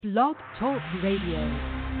Blog Talk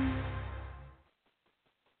Radio.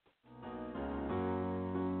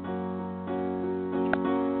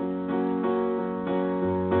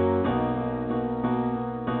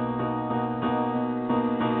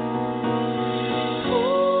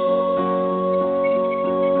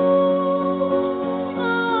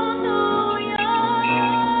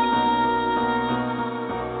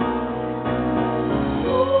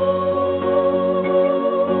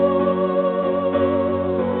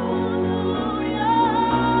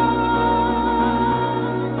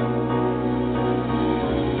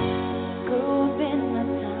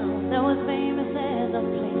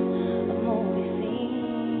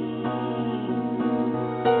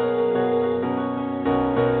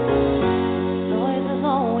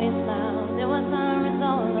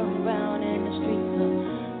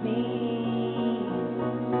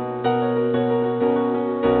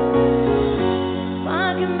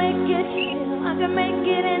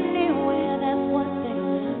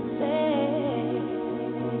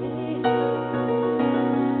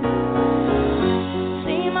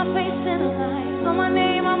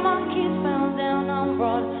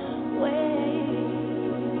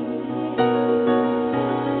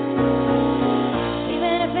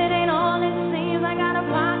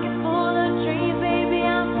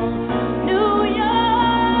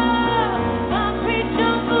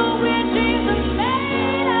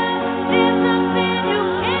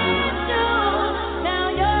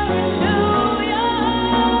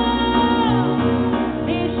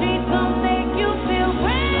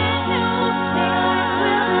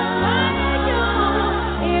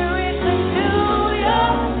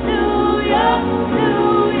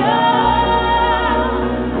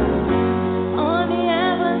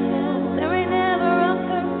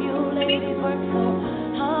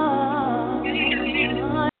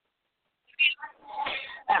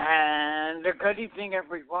 Good evening,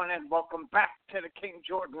 everyone, and welcome back to the King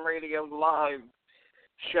Jordan Radio Live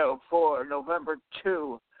show for November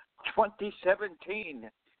 2, 2017,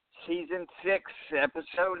 Season 6,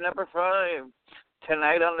 Episode number 5.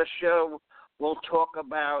 Tonight on the show, we'll talk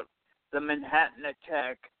about the Manhattan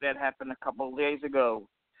attack that happened a couple of days ago.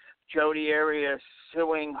 Jodi Arias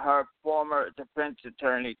suing her former defense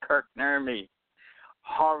attorney, Kirk Nermy.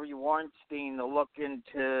 Harvey Weinstein, a look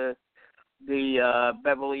into the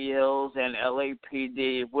Beverly Hills and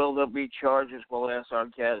LAPD. Will there be charges? We'll ask our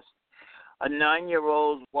guest. A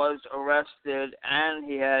 9-year-old was arrested and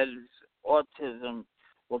he has autism.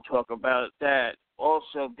 We'll talk about that.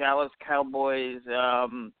 Also, Dallas Cowboys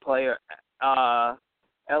player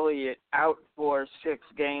Elliott out for 6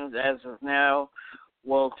 games as of now.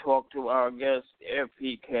 We'll talk to our guest if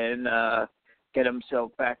he can get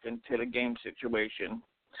himself back into the game situation.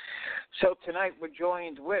 So tonight we're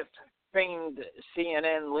joined with famed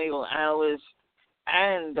CNN legal analyst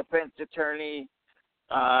and defense attorney.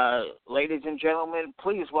 Ladies and gentlemen,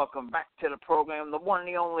 please welcome back to the program the one,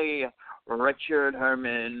 the only, Richard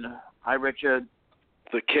Herman. Hi, Richard.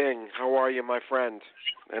 The King. How are you, my friend?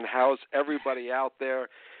 And how's everybody out there,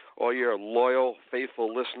 all your loyal,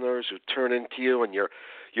 faithful listeners who turn into you and your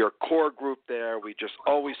core group there? We just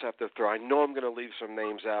always have to throw. I know I'm going to leave some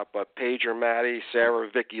names out, but Paige or Maddie, Sarah,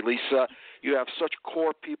 Vicky, Lisa, you have such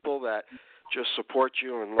core people that just support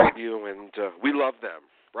you and love you, and we love them.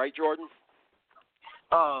 Right, Jordan?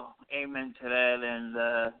 Oh, amen to that. And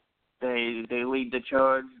they lead the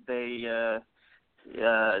charge. They're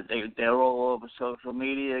all over social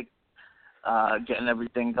media, getting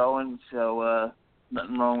everything going. So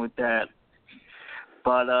nothing wrong with that.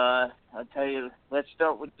 But I'll tell you, let's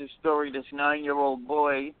start with the story. This 9-year-old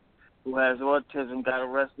boy who has autism got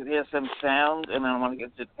arrested. Here's some sound, and then I want to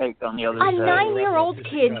get the take on the other side. A 9-year-old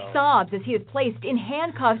kid sobs as he is placed in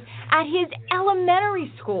handcuffs at his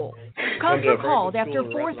elementary school. Cops were called after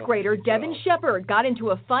 4th grader Devin Shepard got into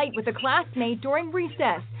a fight with a classmate during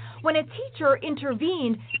recess. When a teacher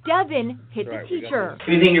intervened, Devin hit the teacher.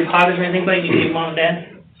 Do you think your fathers or anything, buddy? Do you think mom and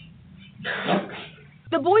dad? No?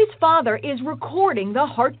 The boy's father is recording the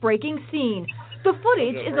heartbreaking scene. The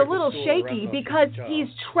footage is a little shaky because he's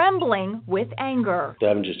trembling with anger.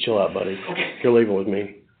 Devin, just chill out, buddy. Okay. You're leaving with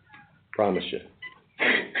me. Promise you.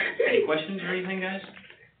 Any questions or anything, guys?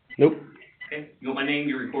 Nope. Okay. You want my name?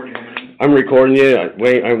 You're recording my name. I'm recording you.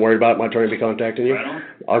 I'm worried about my attorney be contacting you. Right on.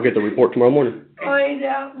 I'll get the report tomorrow morning. Okay.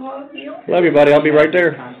 Love you, buddy. I'll be right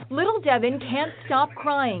there. Little Devin can't stop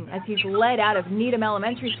crying as he's led out of Needham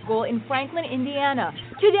Elementary School in Franklin, Indiana.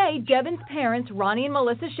 Today, Devin's parents, Ronnie and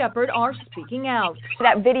Melissa Shepard, are speaking out.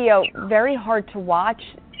 That video, very hard to watch,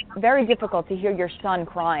 very difficult to hear your son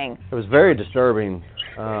crying. It was very disturbing.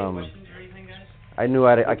 I knew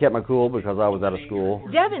I kept my cool because I was out of school.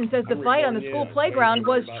 Devin says the fight on the school playground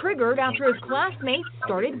was triggered after his classmates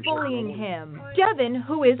started bullying him. Devin,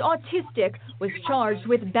 who is autistic, was charged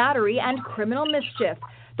with battery and criminal mischief.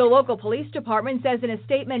 The local police department says in a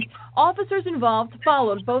statement, officers involved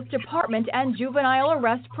followed both department and juvenile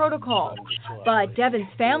arrest protocols. But Devin's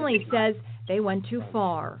family says they went too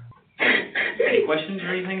far. Any questions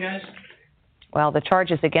or anything, guys? Well, the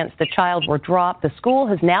charges against the child were dropped. The school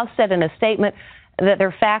has now said in a statement that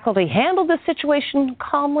their faculty handled the situation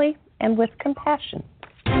calmly and with compassion.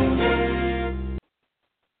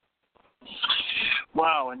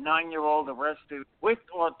 Wow, a 9-year-old arrested with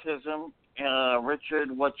autism.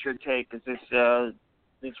 Richard, what's your take? Is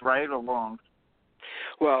this right or wrong?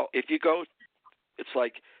 Well, if you go, it's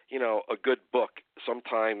like, a good book.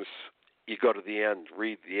 Sometimes you go to the end,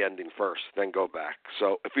 read the ending first, then go back.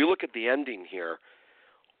 So if you look at the ending here,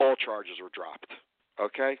 all charges were dropped,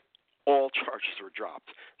 okay? All charges were dropped.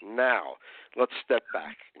 Now, let's step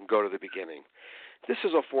back and go to the beginning. This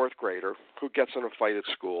is a fourth grader who gets in a fight at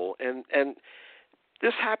school, and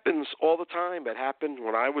this happens all the time. It happened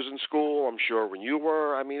when I was in school. I'm sure when you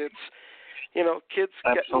were. I mean, it's, kids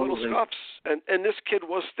get little scuffs. And this kid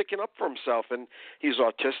was sticking up for himself. And he's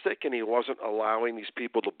autistic, and he wasn't allowing these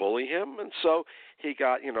people to bully him. And so he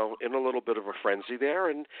got, in a little bit of a frenzy there.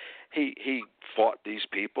 And he fought these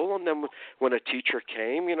people. And then when a teacher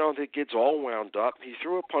came, the kid's all wound up. He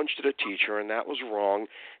threw a punch to the teacher, and that was wrong,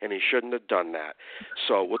 and he shouldn't have done that.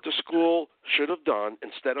 So what the school should have done,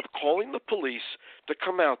 instead of calling the police to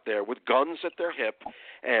come out there with guns at their hip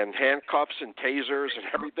and handcuffs and tasers and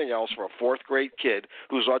everything else for a fourth-grade kid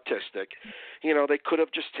who's autistic, they could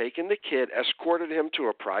have just taken the kid, escorted him to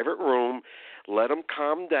a private room, let him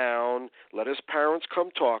calm down, let his parents come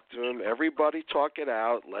talk to him, everybody talk it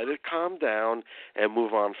out, let it calm down, and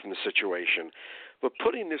move on from the situation. But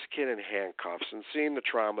putting this kid in handcuffs and seeing the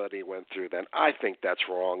trauma that he went through, then I think that's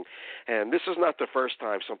wrong. And this is not the first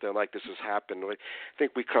time something like this has happened. I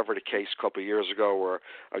think we covered a case a couple of years ago where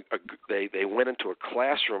they went into a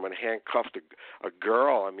classroom and handcuffed a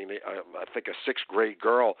girl. I mean, I think a sixth-grade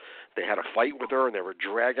girl. They had a fight with her, and they were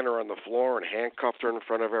dragging her on the floor and handcuffed her in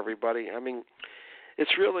front of everybody. I mean,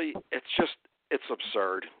 it's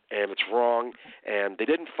absurd, and it's wrong, and they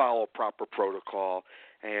didn't follow proper protocol.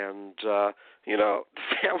 And, the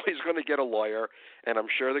family's going to get a lawyer, and I'm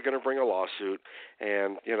sure they're going to bring a lawsuit.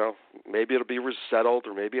 And, maybe it'll be settled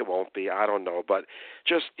or maybe it won't be. I don't know. But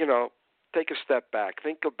just, take a step back.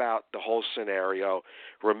 Think about the whole scenario.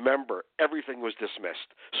 Remember, everything was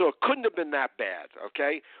dismissed. So it couldn't have been that bad,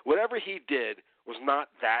 okay? Whatever he did was not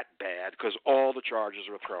that bad because all the charges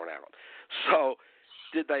were thrown out. So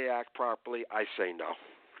did they act properly? I say no.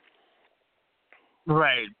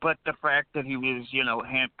 Right, but the fact that he was,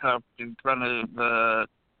 handcuffed in front of the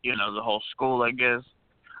whole school, I guess,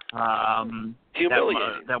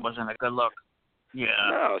 humiliating. That wasn't a good look. Yeah.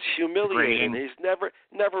 No, it's humiliating. He's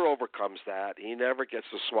never overcomes that. He never gets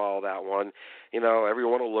to swallow that one.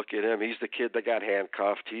 Everyone will look at him. He's the kid that got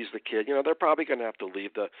handcuffed. He's the kid. They're probably going to have to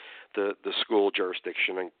leave the school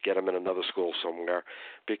jurisdiction and get him in another school somewhere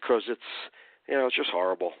because it's just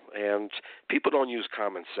horrible. And people don't use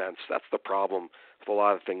common sense. That's the problem with a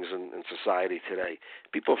lot of things in society today.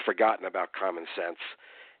 People have forgotten about common sense.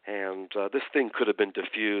 And this thing could have been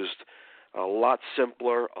diffused a lot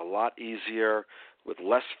simpler, a lot easier, with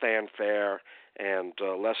less fanfare and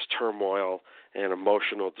less turmoil and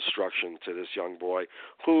emotional destruction to this young boy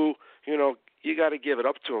who, you got to give it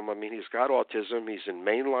up to him. I mean, he's got autism. He's in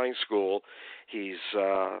mainline school. He's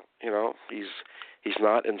not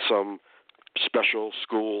in some special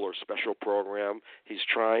school or special program. He's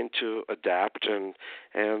trying to adapt, and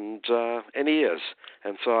he is.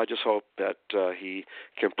 And so I just hope that he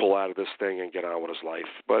can pull out of this thing and get on with his life.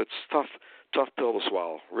 But it's tough pill to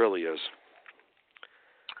swallow, really is.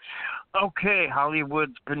 Okay,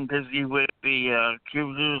 Hollywood's been busy with the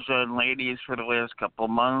accusers and ladies for the last couple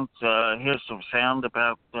of months. Here's some sound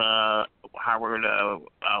about Howard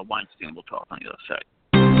Weinstein. We'll talk on the other side.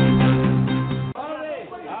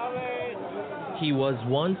 He was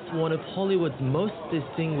once one of Hollywood's most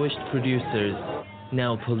distinguished producers.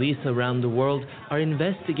 Now police around the world are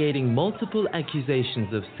investigating multiple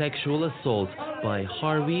accusations of sexual assault by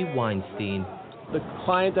Harvey Weinstein. The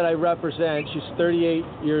client that I represent, she's 38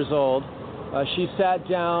 years old. She sat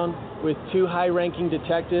down with two high-ranking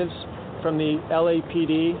detectives from the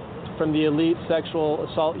LAPD, from the Elite Sexual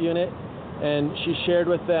Assault Unit, and she shared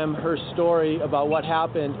with them her story about what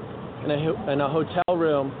happened in a hotel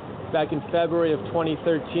room back in February of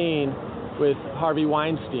 2013 with Harvey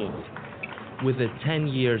Weinstein. With a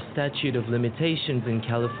 10-year statute of limitations in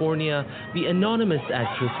California, the anonymous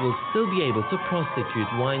actress will still be able to prosecute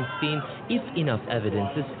Weinstein if enough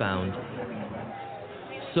evidence is found.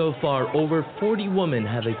 So far, over 40 women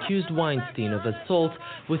have accused Weinstein of assault,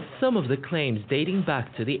 with some of the claims dating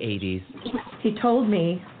back to the 80s. He told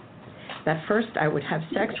me that first I would have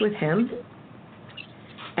sex with him,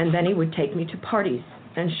 and then he would take me to parties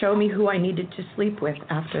and show me who I needed to sleep with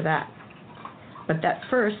after that. But that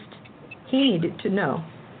first, he needed to know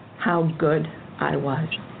how good I was.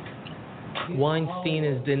 Weinstein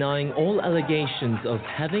is denying all allegations of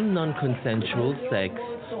having non-consensual sex,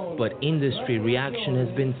 but industry reaction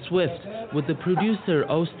has been swift, with the producer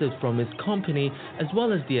ousted from his company, as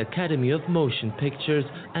well as the Academy of Motion Pictures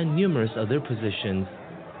and numerous other positions.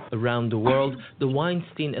 Around the world, the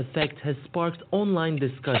Weinstein effect has sparked online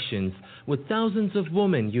discussions, with thousands of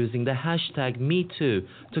women using the hashtag #MeToo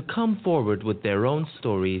to come forward with their own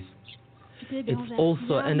stories. It's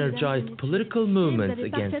also energized political movements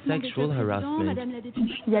against sexual harassment.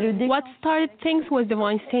 What started things was the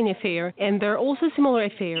Weinstein affair, and there are also similar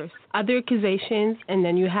affairs, other accusations, and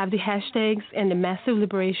then you have the hashtags and the massive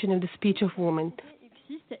liberation of the speech of women.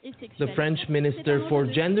 The French Minister for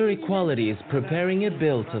Gender Equality is preparing a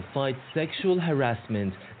bill to fight sexual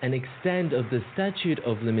harassment and extend of the statute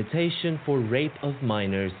of limitation for rape of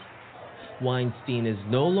minors. Weinstein is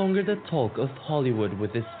no longer the talk of Hollywood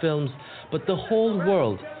with his films, but the whole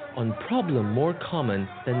world, on problem more common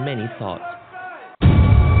than many thought.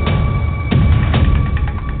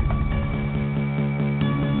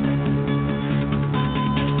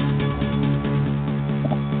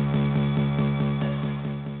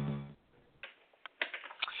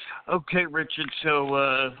 Okay, Richard,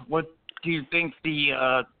 so what do you think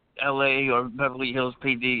the L.A. or Beverly Hills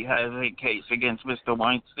PD has a case against Mr.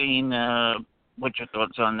 Weinstein? What's your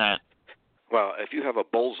thoughts on that? Well, if you have a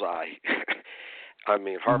bullseye, I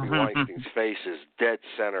mean, Harvey Weinstein's face is dead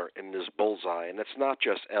center in this bullseye, and it's not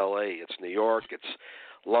just L.A., it's New York, it's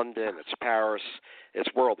London, it's Paris, it's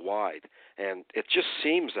worldwide, and it just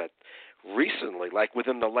seems that recently, like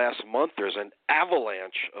within the last month, there's an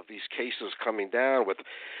avalanche of these cases coming down with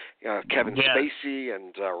Kevin Spacey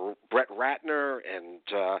and Brett Ratner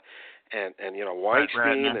and you know,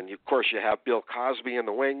 Weinstein, and of course you have Bill Cosby in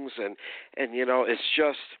the wings, and you know, it's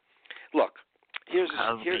just, look, here's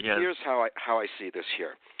how I see this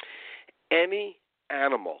here. Any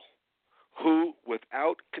animal who,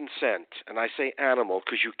 without consent, and I say animal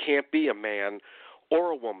because you can't be a man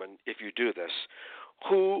or a woman if you do this,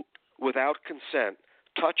 who without consent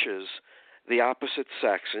touches the opposite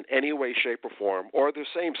sex in any way, shape, or form, or the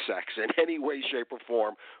same sex in any way, shape, or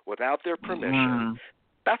form without their permission,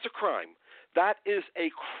 that's a crime. That is a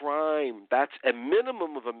crime. That's a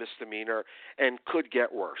minimum of a misdemeanor and could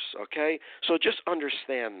get worse, okay? So just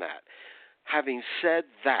understand that. Having said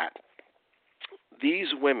that, these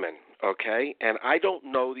women, okay, and I don't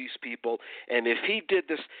know these people, and if he did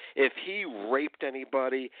this, if he raped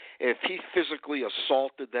anybody, if he physically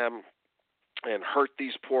assaulted them and hurt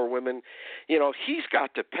these poor women, you know, he's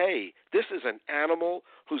got to pay. This is an animal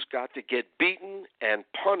who's got to get beaten and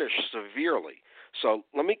punished severely. So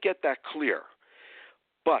let me get that clear.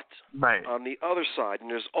 But on the other side,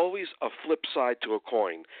 and there's always a flip side to a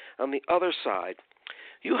coin, on the other side,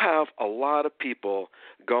 you have a lot of people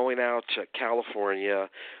going out to California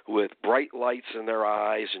with bright lights in their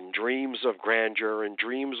eyes and dreams of grandeur and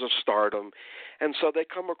dreams of stardom. And so they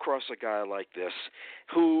come across a guy like this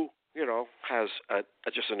who, you know, has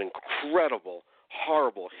just an incredible,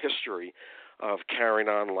 horrible history of carrying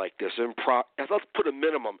on like this. Let's put a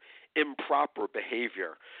minimum, improper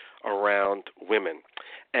behavior around women.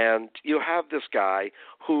 And you have this guy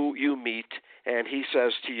who you meet, and he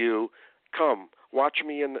says to you, come, watch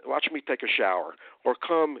me take a shower, or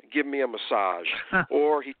come give me a massage,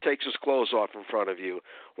 or he takes his clothes off in front of you,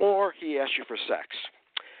 or he asks you for sex.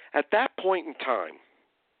 At that point in time,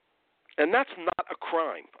 and that's not a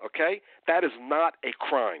crime, okay? That is not a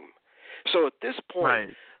crime. So at this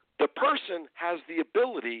point, the person has the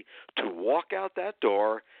ability to walk out that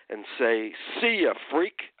door and say, see ya,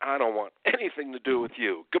 freak, I don't want anything to do with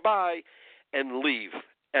you. Goodbye, and leave,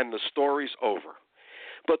 and the story's over.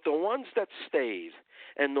 But the ones that stayed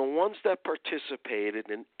and the ones that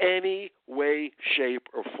participated in any way, shape,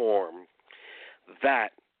 or form, that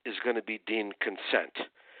is going to be deemed consent.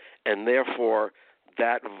 And therefore,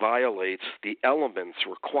 that violates the elements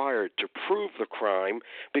required to prove the crime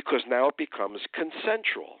because now it becomes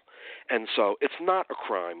consensual. And so it's not a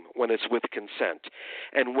crime when it's with consent.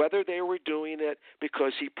 And whether they were doing it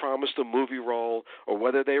because he promised a movie role or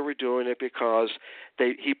whether they were doing it because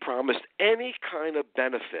he promised any kind of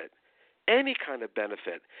benefit, any kind of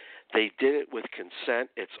benefit. They did it with consent.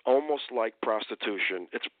 It's almost like prostitution.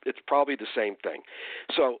 It's probably the same thing.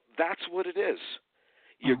 So that's what it is.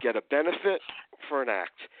 You get a benefit for an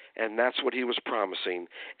act, and that's what he was promising.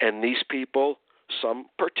 And these people, some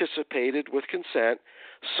participated with consent,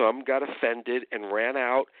 some got offended and ran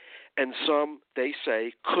out, and some, they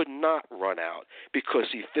say, could not run out because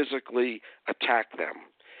he physically attacked them.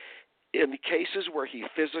 In the cases where he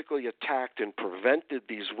physically attacked and prevented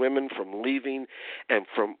these women from leaving, and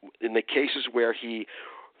in the cases where he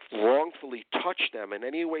wrongfully touched them in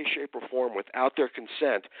any way, shape, or form without their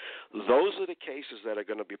consent, those are the cases that are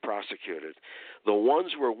going to be prosecuted. The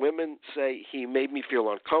ones where women say he made me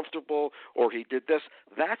feel uncomfortable or he did this,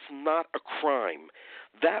 that's not a crime.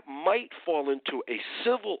 That might fall into a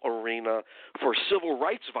civil arena for civil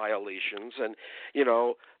rights violations, and,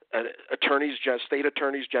 state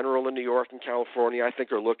attorneys general in New York and California, I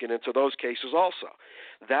think, are looking into those cases also.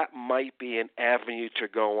 That might be an avenue to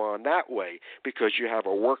go on that way because you have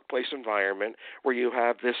a workplace environment where you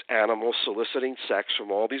have this animal soliciting sex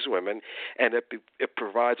from all these women, and it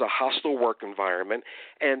provides a hostile work environment.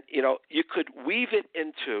 And you could weave it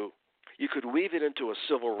into a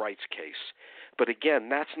civil rights case, but again,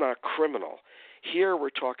 that's not criminal. Here we're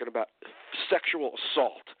talking about sexual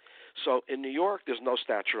assault. So in New York, there's no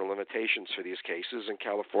statute of limitations for these cases. In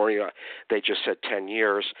California, they just said 10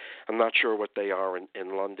 years. I'm not sure what they are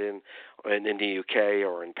in London and in the UK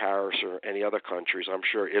or in Paris or any other countries. I'm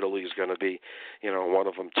sure Italy is going to be, one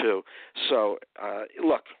of them too. So,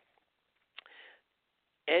 look,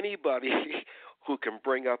 anybody who can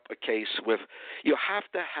bring up a case you have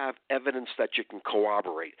to have evidence that you can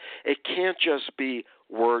corroborate. It can't just be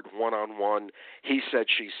word one-on-one, he said,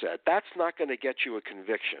 she said. That's not going to get you a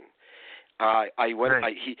conviction.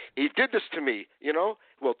 He did this to me,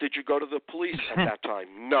 Well, did you go to the police at that time?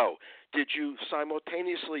 No. Did you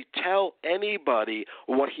simultaneously tell anybody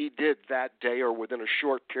what he did that day or within a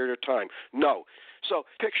short period of time? No. So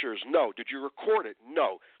pictures, no. Did you record it?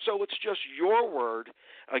 No. So it's just your word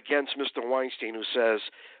against Mr. Weinstein, who says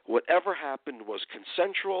whatever happened was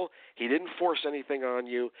consensual, he didn't force anything on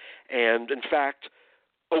you, and in fact,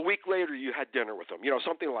 a week later you had dinner with him,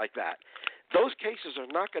 something like that. Those cases are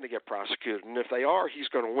not going to get prosecuted, and if they are, he's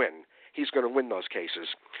going to win. He's going to win those cases.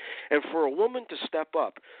 And for a woman to step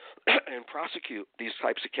up and prosecute these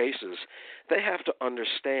types of cases, they have to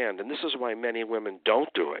understand, and this is why many women don't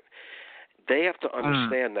do it, they have to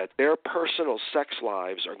understand that their personal sex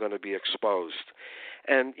lives are going to be exposed.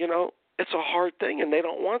 And, it's a hard thing, and they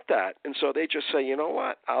don't want that. And so they just say, you know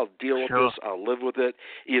what, I'll deal with this, I'll live with it.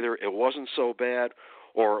 Either it wasn't so bad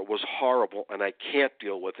or it was horrible and I can't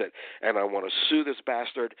deal with it, and I want to sue this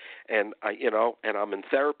bastard, and and I'm in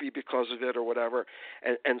therapy because of it or whatever.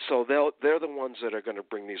 And so they're the ones that are going to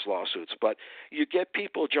bring these lawsuits. But you get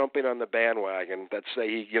people jumping on the bandwagon that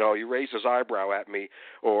say, he raised his eyebrow at me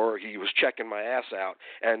or he was checking my ass out,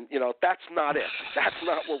 and that's not it. That's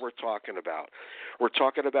not what we're talking about. We're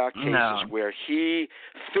talking about cases where he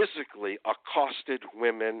physically accosted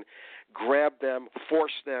women, grabbed them,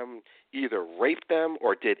 forced them, either raped them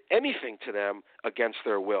or did anything to them against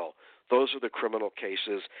their will. Those are the criminal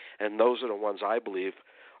cases, and those are the ones I believe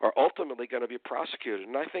are ultimately going to be prosecuted.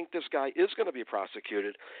 And I think this guy is going to be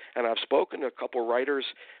prosecuted. And I've spoken to a couple writers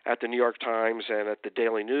at the New York Times and at the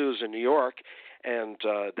Daily News in New York, and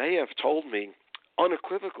they have told me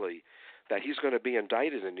unequivocally that he's going to be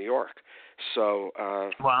indicted in New York. So,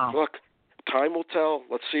 look, time will tell.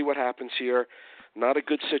 Let's see what happens here. Not a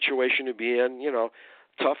good situation to be in,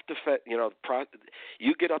 tough defense.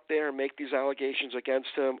 You get up there and make these allegations against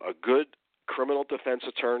him. A good criminal defense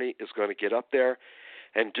attorney is going to get up there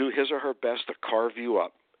and do his or her best to carve you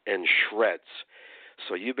up in shreds.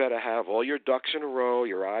 So you better have all your ducks in a row,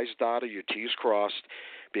 your I's dotted, your T's crossed,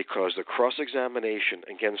 because the cross-examination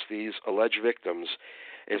against these alleged victims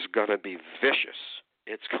is going to be vicious.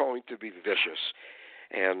 It's going to be vicious.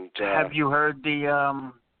 And have you heard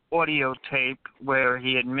the audio tape where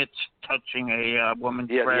he admits touching a woman's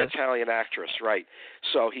breast? Yeah, the Italian actress, right.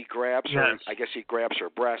 So he grabs her, I guess he grabs her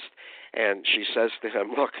breast, and she says to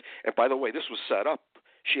him, look, and by the way, this was set up.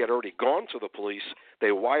 She had already gone to the police.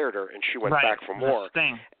 They wired her, and she went back for more.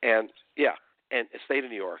 And, and stayed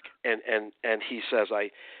in New York. And he says,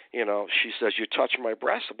 she says, you touched my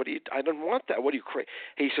breast, but I didn't want that. What are you crazy?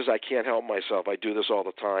 He says, I can't help myself. I do this all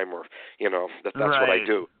the time, or, that's what I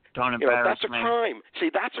do. Don't embarrass that's a crime.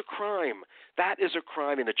 See, that's a crime. That is a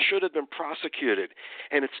crime, and it should have been prosecuted.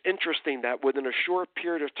 And it's interesting that within a short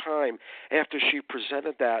period of time after she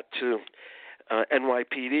presented that to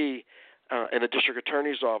NYPD and the district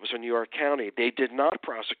attorney's office in New York County, they did not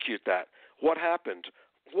prosecute that. What happened?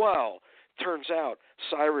 Well, turns out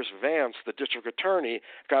Cyrus Vance, the district attorney,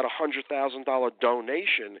 got a $100,000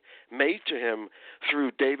 donation made to him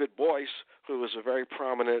through David Boyce, who is a very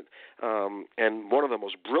prominent and one of the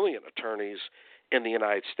most brilliant attorneys in the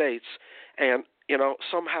United States. And,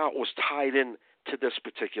 somehow it was tied in to this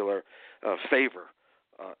particular favor.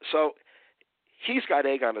 So he's got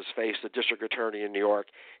egg on his face, the district attorney in New York.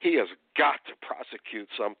 He has got to prosecute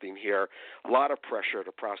something here. A lot of pressure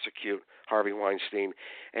to prosecute Harvey Weinstein.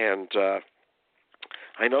 And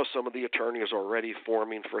I know some of the attorneys are already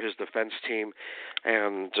forming for his defense team.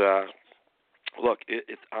 And, look,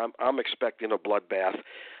 I'm expecting a bloodbath.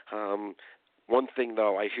 One thing,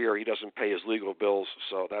 though, I hear he doesn't pay his legal bills,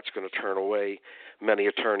 so that's going to turn away many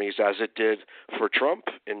attorneys, as it did for Trump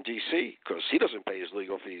in D.C., because he doesn't pay his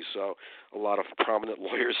legal fees. So a lot of prominent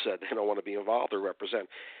lawyers said they don't want to be involved or represent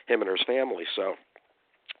him and his family. So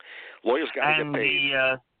lawyers got to get paid.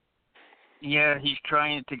 He's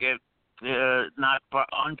trying to get not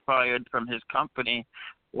unfired from his company.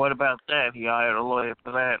 What about that? He hired a lawyer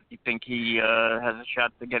for that. You think he has a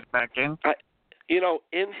shot to get back in?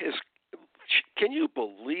 Can you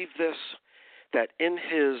believe this? That in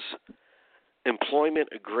his employment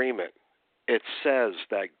agreement, it says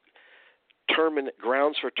that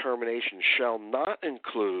grounds for termination shall not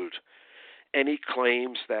include any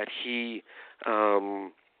claims that he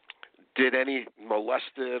did any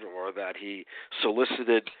molested or that he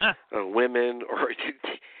solicited women or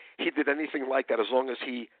he did anything like that, as long as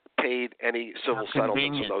he paid any civil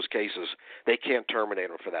settlements in those cases. They can't terminate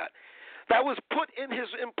him for that. That was put in his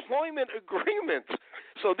employment agreement.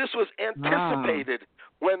 So this was anticipated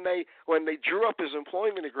when they drew up his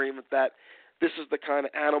employment agreement, that this is the kind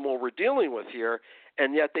of animal we're dealing with here,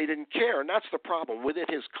 and yet they didn't care. And that's the problem. Within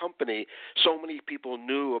his company, so many people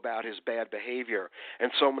knew about his bad behavior,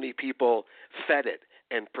 and so many people fed it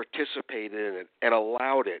and participated in it and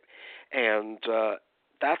allowed it. And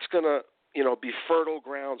that's going to be fertile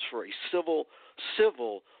grounds for a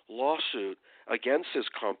civil lawsuit against his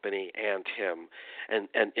company and him,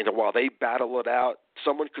 and while they battle it out,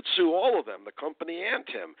 someone could sue all of them, the company and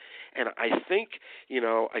him. And I think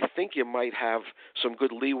you might have some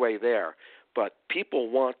good leeway there. But people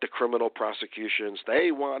want the criminal prosecutions.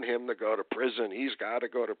 They want him to go to prison. He's got to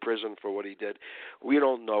go to prison for what he did. We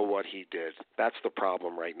don't know what he did. That's the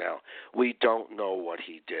problem right now. We don't know what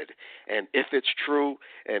he did. And if it's true,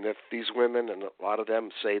 and if these women, and a lot of them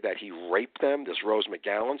say that he raped them, this Rose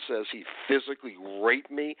McGowan says he physically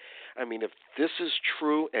raped me. I mean, if this is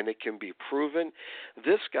true and it can be proven,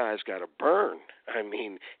 this guy's got to burn. I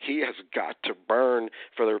mean, he has got to burn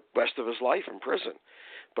for the rest of his life in prison.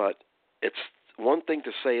 But it's one thing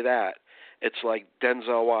to say that. It's like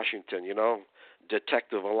Denzel Washington,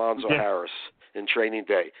 Detective Alonzo Harris in Training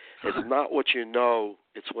Day. It's not what you know,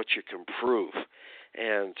 it's what you can prove.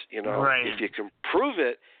 And, if you can prove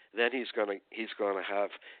it, then he's going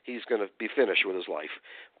to be finished with his life.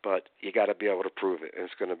 But you got to be able to prove it, and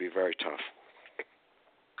it's going to be very tough.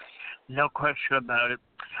 No question about it.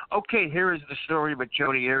 Okay, here is the story with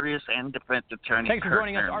Jodi Arias and defense attorney. Thanks for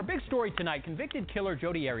joining us. Our big story tonight, convicted killer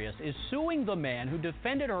Jodi Arias is suing the man who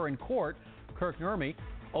defended her in court, Kirk Nurmi,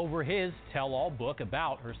 over his tell-all book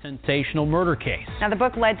about her sensational murder case. Now, the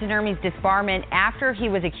book led to Nurmi's disbarment after he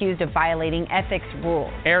was accused of violating ethics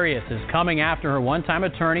rules. Arias is coming after her one-time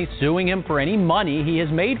attorney, suing him for any money he has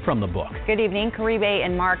made from the book. Good evening. Caribe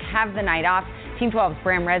and Mark have the night off. Team 12's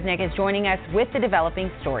Bram Resnick is joining us with the developing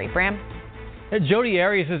story. Bram? Jodi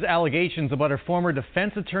Arias' allegations about her former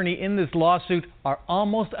defense attorney in this lawsuit are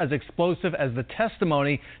almost as explosive as the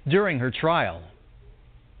testimony during her trial.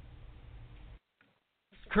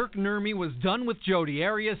 Kirk Nurmi was done with Jodi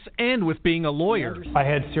Arias and with being a lawyer. I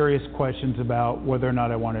had serious questions about whether or not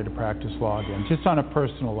I wanted to practice law again, just on a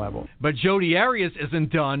personal level. But Jodi Arias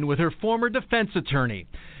isn't done with her former defense attorney.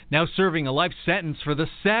 Now serving a life sentence for the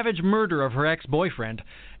savage murder of her ex-boyfriend,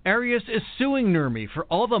 Arias is suing Nurmi for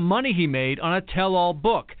all the money he made on a tell-all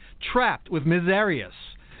book, Trapped with Ms. Arias.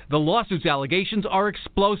 The lawsuit's allegations are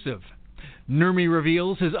explosive. Nurmi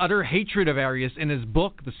reveals his utter hatred of Arias in his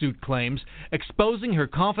book, the suit claims, exposing her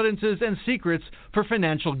confidences and secrets for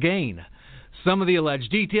financial gain. Some of the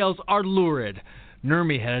alleged details are lurid.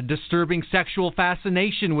 Nurmi had a disturbing sexual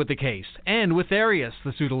fascination with the case, and with Arias,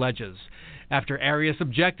 the suit alleges. After Arias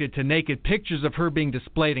objected to naked pictures of her being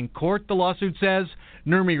displayed in court, the lawsuit says,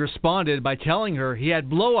 Nurmi responded by telling her he had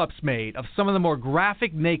blow-ups made of some of the more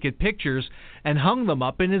graphic naked pictures and hung them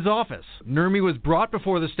up in his office. Nurmi was brought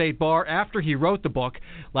before the state bar after he wrote the book.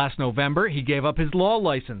 Last November, he gave up his law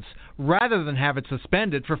license, rather than have it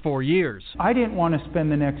suspended for 4 years. I didn't want to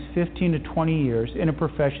spend the next 15 to 20 years in a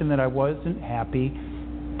profession that I wasn't happy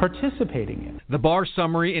participating in. The bar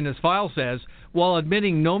summary in his file says, while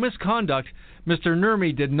admitting no misconduct, Mr.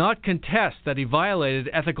 Nurmi did not contest that he violated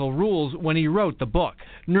ethical rules when he wrote the book.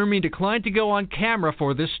 Nurmi declined to go on camera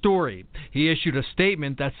for this story. He issued a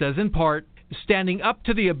statement that says in part, standing up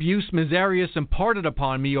to the abuse Ms. Arias imparted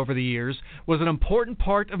upon me over the years was an important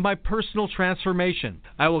part of my personal transformation.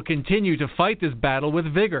 I will continue to fight this battle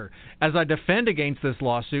with vigor as I defend against this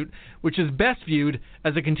lawsuit, which is best viewed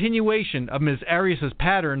as a continuation of Ms. Arias'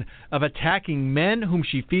 pattern of attacking men whom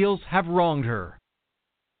she feels have wronged her.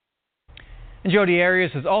 And Jodi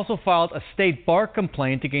Arias has also filed a state bar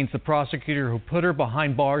complaint against the prosecutor who put her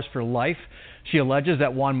behind bars for life. She alleges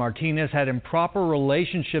that Juan Martinez had improper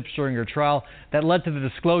relationships during her trial that led to the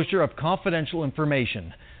disclosure of confidential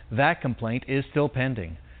information. That complaint is still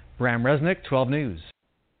pending. Bram Resnick, 12 News.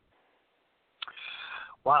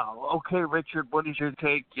 Wow. Okay, Richard, what is your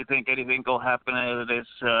take? Do you think anything will happen out of this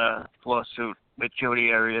lawsuit with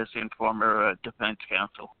Jodi Arias and former defense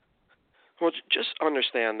counsel? Well, just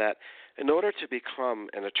understand that in order to become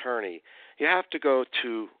an attorney, you have to go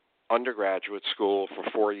to undergraduate school for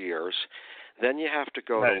 4 years. Then you have to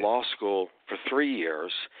go to law school for 3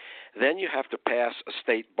 years. Then you have to pass a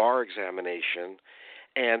state bar examination.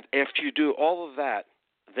 And after you do all of that,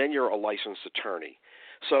 then you're a licensed attorney.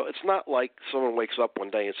 So it's not like someone wakes up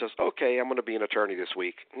one day and says, okay, I'm going to be an attorney this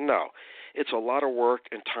week. No. It's a lot of work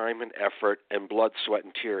and time and effort and blood, sweat,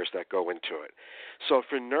 and tears that go into it. So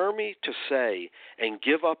for Nurmi to say and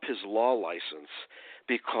give up his law license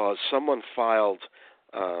because someone filed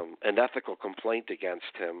an ethical complaint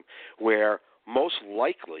against him where most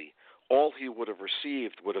likely all he would have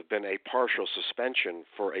received would have been a partial suspension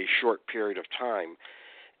for a short period of time,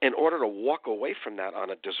 in order to walk away from that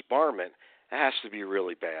on a disbarment, it has to be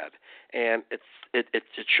really bad. And it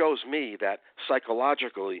shows me that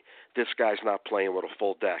psychologically this guy's not playing with a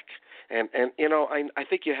full deck. And you know, I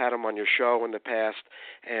think you had him on your show in the past.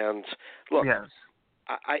 And look, yes.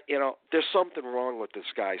 There's something wrong with this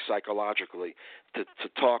guy psychologically to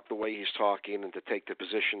talk the way he's talking and to take the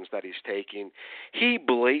positions that he's taking. He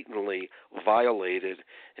blatantly violated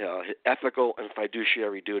ethical and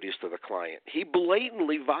fiduciary duties to the client. He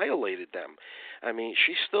blatantly violated them. I mean,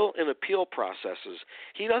 she's still in appeal processes.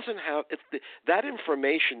 He doesn't have that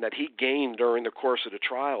information that he gained during the course of the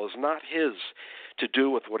trial is not his to do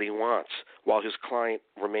with what he wants while his client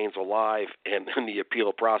remains alive and in the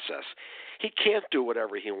appeal process. He can't do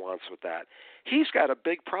whatever he wants with that. He's got a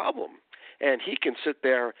big problem, and he can sit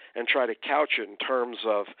there and try to couch it in terms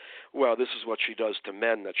of, well, this is what she does to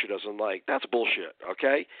men that she doesn't like. That's bullshit,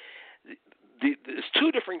 okay? There's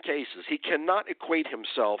two different cases. He cannot equate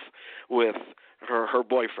himself with her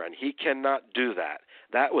boyfriend. He cannot do that.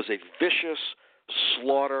 That was a vicious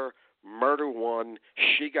slaughter, murder one.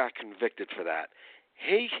 She got convicted for that.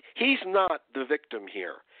 He's not the victim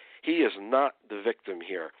here. He is not the victim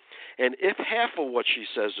here. And if half of what she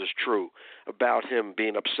says is true about him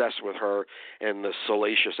being obsessed with her and the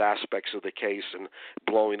salacious aspects of the case and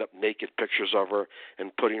blowing up naked pictures of her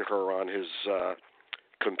and putting her on his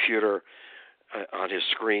computer, on his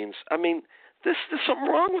screens, I mean, there's something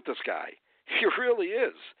wrong with this guy. He really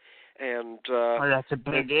is. And that's a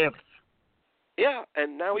big if. Yeah,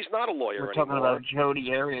 and now he's not a lawyer We're talking about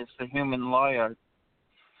Jodi Arias, the human lawyer.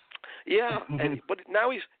 Yeah, but now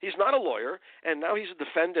he's not a lawyer, and now he's a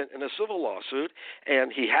defendant in a civil lawsuit,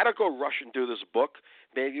 and he had to go rush and do this book.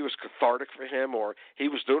 Maybe it was cathartic for him, or he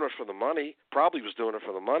was doing it for the money, probably was doing it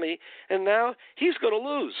for the money, and now he's going to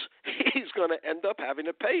lose. He's going to end up having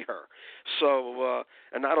to pay her. So,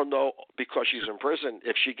 and I don't know, because she's in prison,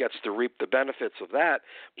 if she gets to reap the benefits of that.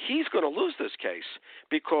 He's going to lose this case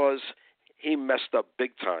because he messed up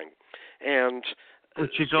big time. And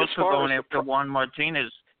she's also going after Juan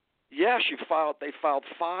Martinez. Yeah, they filed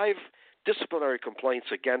 5 disciplinary complaints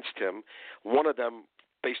against him, one of them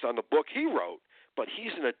based on the book he wrote, but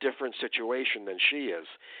he's in a different situation than she is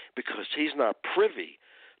because he's not privy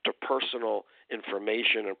to personal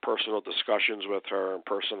information and personal discussions with her and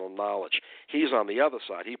personal knowledge. He's on the other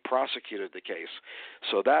side. He prosecuted the case.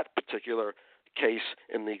 So that particular case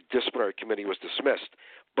in the disciplinary committee was dismissed.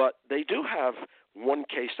 But they do have one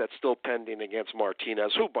case that's still pending against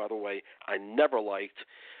Martinez, who, by the way, I never liked.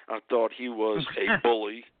 I thought he was a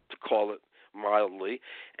bully, to call it mildly,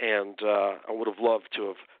 and I would have loved to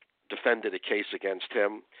have defended a case against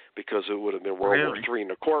him because it would have been World War III in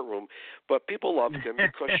the courtroom. But people loved him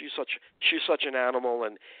because she's such an animal,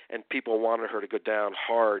 and people wanted her to go down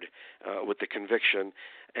hard with the conviction.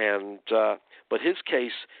 And but his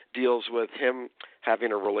case deals with him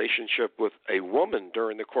having a relationship with a woman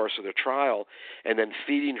during the course of the trial and then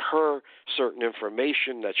feeding her certain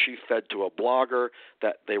information that she fed to a blogger,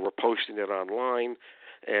 that they were posting it online.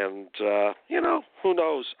 And, who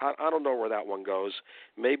knows? I don't know where that one goes.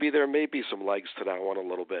 Maybe there may be some legs to that one a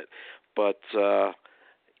little bit. But,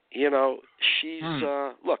 she's,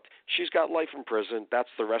 look, she's got life in prison. That's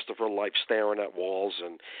the rest of her life, staring at walls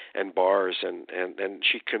and bars. And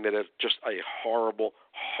she committed just a horrible,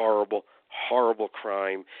 horrible, horrible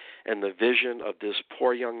crime. And the vision of this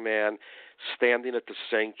poor young man standing at the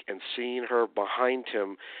sink and seeing her behind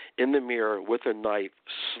him in the mirror with a knife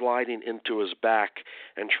sliding into his back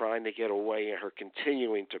and trying to get away, and her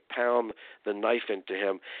continuing to pound the knife into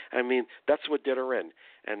him. I mean, that's what did her in,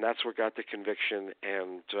 and that's what got the conviction.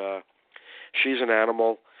 And she's an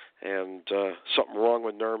animal, and something wrong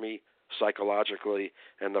with Nurmi psychologically,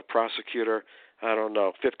 and the prosecutor, I don't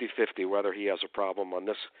know, 50-50 whether he has a problem on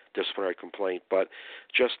this disciplinary complaint, but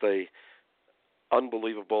just a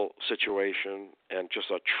unbelievable situation and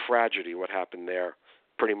just a tragedy what happened there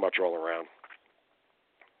pretty much all around.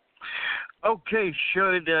 Okay,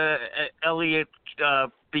 should Elliott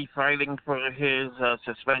be fighting for his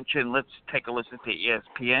suspension? Let's take a listen to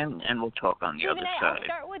ESPN and we'll talk on the other side. I'll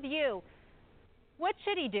start with you. What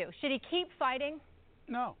should he do? Should he keep fighting?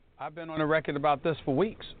 No. I've been on the record about this for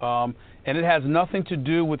weeks, and it has nothing to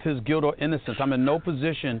do with his guilt or innocence. I'm in no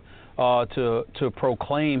position to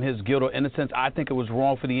proclaim his guilt or innocence. I think it was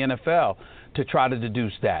wrong for the NFL to try to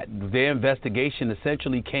deduce that. Their investigation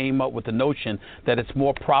essentially came up with the notion that it's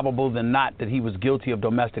more probable than not that he was guilty of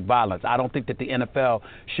domestic violence. I don't think that the NFL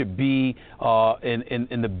should be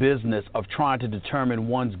in the business of trying to determine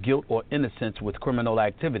one's guilt or innocence with criminal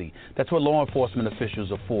activity. That's what law enforcement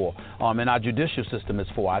officials are for, and our judicial system is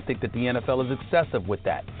for. I think that the NFL is excessive with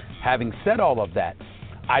that. Having said all of that,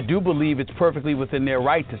 I do believe it's perfectly within their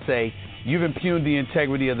right to say you've impugned the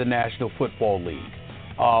integrity of the National Football League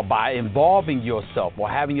by involving yourself or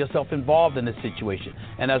having yourself involved in this situation.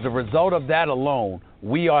 And as a result of that alone,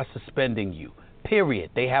 we are suspending you,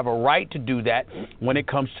 period. They have a right to do that when it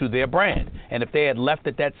comes to their brand. And if they had left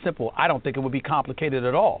it that simple, I don't think it would be complicated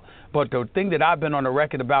at all. But the thing that I've been on the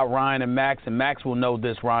record about, Ryan and Max will know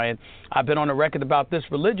this, Ryan, I've been on the record about this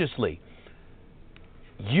religiously.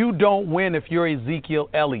 You don't win if you're Ezekiel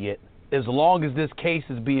Elliott as long as this case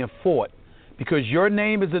is being fought, because your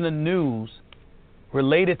name is in the news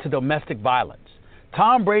related to domestic violence.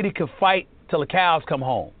 Tom Brady could fight till the cows come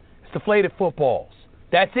home. It's deflated footballs.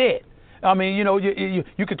 That's it. I mean,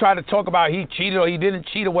 you could try to talk about he cheated or he didn't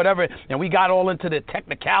cheat or whatever, and we got all into the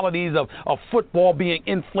technicalities of football being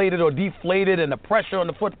inflated or deflated and the pressure on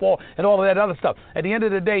the football and all of that other stuff. At the end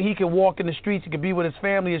of the day, he can walk in the streets, he can be with his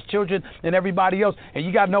family, his children, and everybody else, and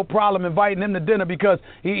you got no problem inviting him to dinner because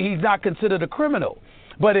he's not considered a criminal.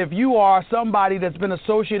 But if you are somebody that's been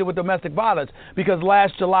associated with domestic violence, because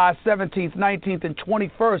last July 17th, 19th, and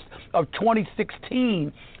 21st of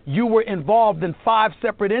 2016, you were involved in 5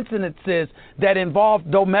 separate incidences that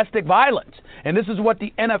involved domestic violence. And this is what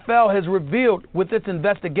the NFL has revealed with its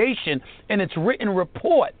investigation and its written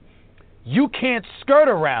report. You can't skirt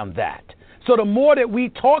around that. So the more that we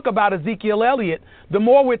talk about Ezekiel Elliott, the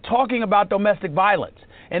more we're talking about domestic violence.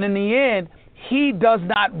 And in the end, he does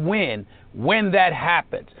not win when that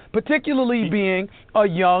happens, particularly being a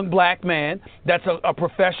young black man that's a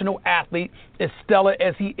professional athlete, as stellar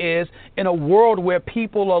as he is, in a world where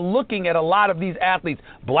people are looking at a lot of these athletes,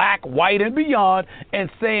 black, white, and beyond, and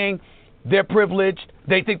saying they're privileged,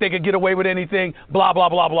 they think they could get away with anything, blah, blah,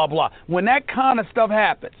 blah, blah, blah. When that kind of stuff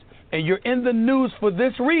happens, and you're in the news for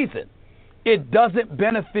this reason, it doesn't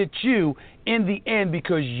benefit you in the end,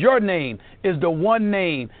 because your name is the one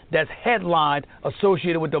name that's headlined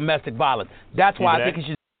associated with domestic violence. That's why I think you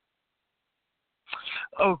should.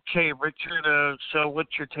 Okay, Richard, so what's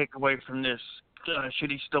your takeaway from this? Should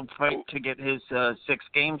he still fight to get his 6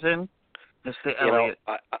 games in? Mr. Elliott.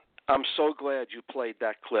 I'm so glad you played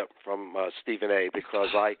that clip from Stephen A., because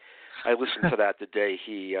I listened to that the day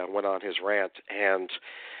he went on his rant, and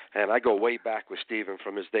I go way back with Stephen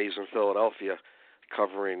from his days in Philadelphia,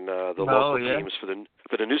 covering the local teams for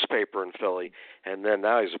the newspaper in Philly, and then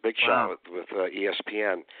now he's a big shot with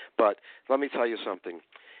ESPN. But let me tell you something.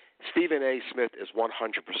 Stephen A. Smith is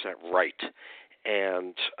 100% right,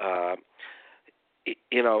 and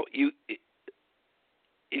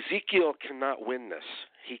Ezekiel cannot win this.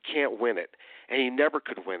 He can't win it, and he never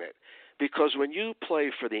could win it, because when you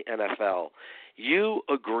play for the NFL, you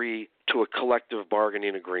agree to a collective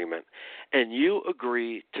bargaining agreement, and you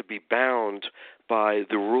agree to be bound by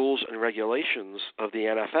the rules and regulations of the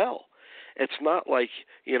NFL. It's not like,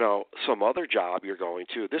 some other job you're going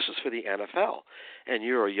to. This is for the NFL, and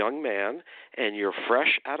you're a young man, and you're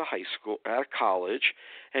fresh out of high school, out of college,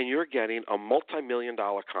 and you're getting a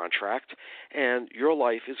multi-million-dollar contract, and your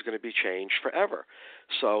life is going to be changed forever.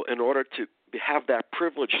 So in order to have that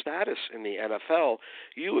privileged status in the NFL,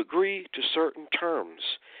 you agree to certain terms.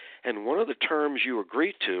 And one of the terms you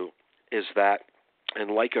agree to is that,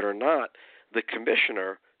 and like it or not, the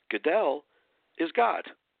commissioner, Goodell, is God.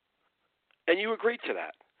 And you agree to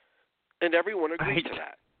that. And everyone agrees to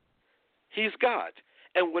that. He's God.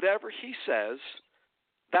 And whatever he says,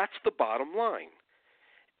 that's the bottom line.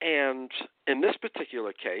 And in this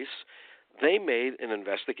particular case, they made an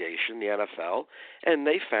investigation, the NFL, and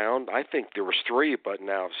they found, I think there was 3, but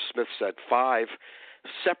now Smith said 5,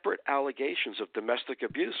 separate allegations of domestic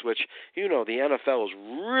abuse, which, the NFL is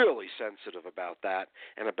really sensitive about that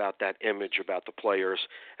and about that image about the players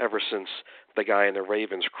ever since the guy in the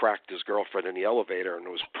Ravens cracked his girlfriend in the elevator and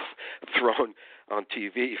was thrown on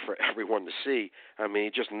TV for everyone to see. I mean, he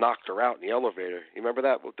just knocked her out in the elevator. You remember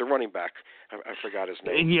that? The running back. I forgot his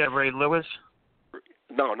name. Yeah, Ray Lewis?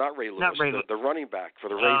 No, not Ray Lewis. Not Ray the running back for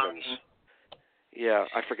the Ravens. Yeah,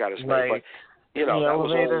 I forgot his name. But, that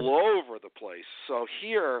elevator? was all over the place. So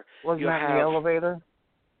here Wasn't you that have in the elevator?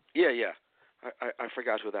 Yeah. I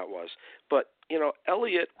forgot who that was. But,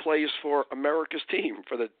 Elliott plays for America's team,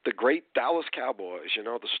 for the great Dallas Cowboys,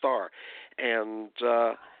 the star. And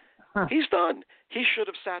he's done. He should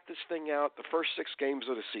have sat this thing out the first 6 games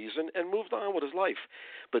of the season and moved on with his life.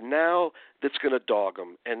 But now that's going to dog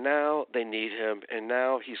him, and now they need him, and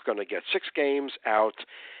now he's going to get 6 games out.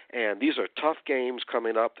 And these are tough games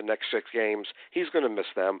coming up, the next 6 games. He's going to miss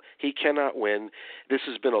them. He cannot win. This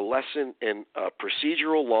has been a lesson in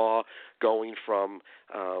procedural law, going from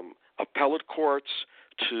appellate courts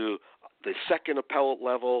to the second appellate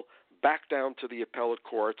level, back down to the appellate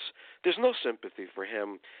courts. There's no sympathy for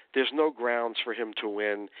him. There's no grounds for him to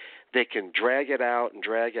win. They can drag it out and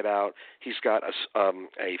drag it out. He's got a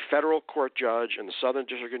federal court judge in the Southern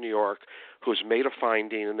District of New York who's made a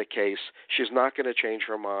finding in the case. She's not going to change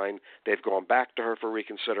her mind. They've gone back to her for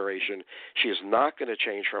reconsideration. She is not going to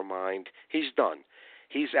change her mind. He's done.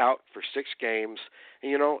 He's out for 6 games.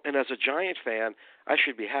 And as a Giant fan, I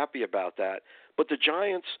should be happy about that. But the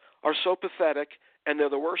Giants are so pathetic, and they're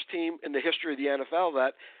the worst team in the history of the NFL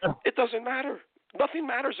that it doesn't matter. Nothing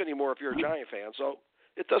matters anymore if you're a Giant fan, so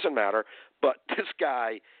it doesn't matter. But this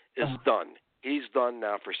guy is done. He's done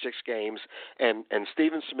now for 6 games, and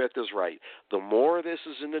Stephen Smith is right. The more this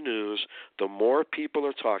is in the news, the more people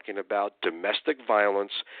are talking about domestic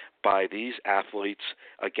violence by these athletes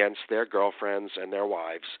against their girlfriends and their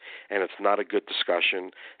wives, and it's not a good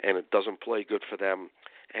discussion, and it doesn't play good for them,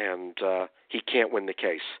 and he can't win the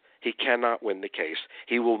case. He cannot win the case.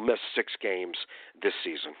 He will miss 6 games this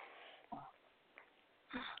season.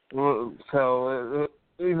 Well, so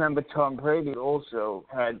remember Tom Brady also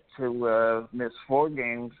had to miss 4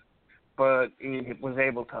 games, but he was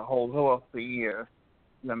able to hold off the year.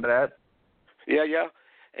 Remember that? Yeah.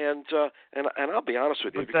 And I'll be honest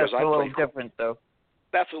with you, but because that's a little different, though.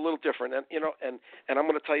 That's a little different, and and I'm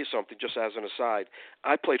going to tell you something just as an aside.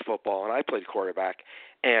 I played football and I played quarterback,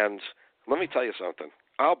 and let me tell you something.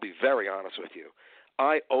 I'll be very honest with you.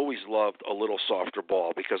 I always loved a little softer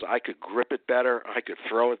ball because I could grip it better, I could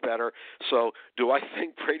throw it better. So do I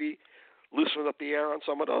think Brady loosened up the air on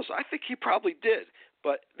some of those? I think he probably did.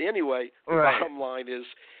 But anyway, the bottom line is,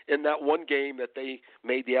 in that one game that they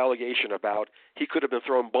made the allegation about, he could have been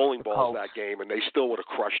throwing bowling balls that game, and they still would have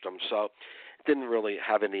crushed him. So it didn't really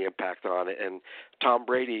have any impact on it. And Tom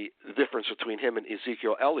Brady, the difference between him and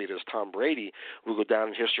Ezekiel Elliott is Tom Brady will go down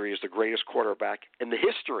in history as the greatest quarterback in the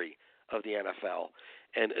history of the NFL.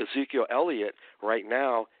 And Ezekiel Elliott, right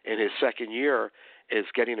now, in his second year, is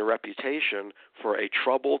getting a reputation for a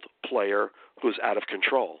troubled player who's out of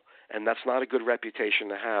control. And that's not a good reputation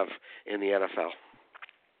to have in the NFL.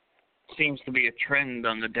 Seems to be a trend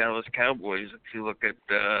on the Dallas Cowboys if you look at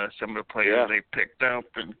some of the players they picked up.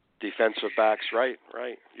 And defensive backs, right.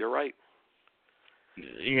 You're right.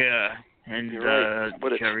 Yeah, and right.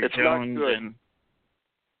 But Jerry it's Jones. Not good. And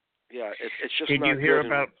it's just did not you hear good.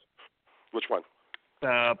 about Which one?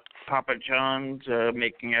 Papa John's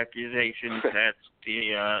making accusations that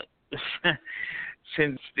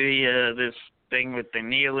since this thing with the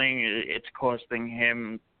kneeling, it's costing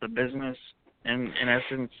him the business. In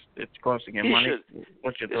essence, it's costing him money.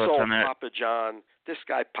 What's your thoughts on that? Papa John, this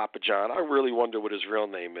guy Papa John, I really wonder what his real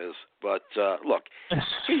name is. But look,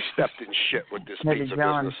 he stepped in shit with this pizza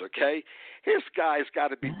business, okay? His guy's got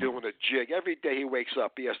to be doing a jig. Every day he wakes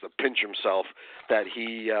up, he has to pinch himself that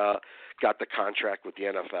he got the contract with the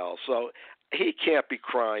NFL. So he can't be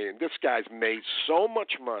crying. This guy's made so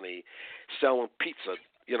much money selling pizza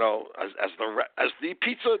as the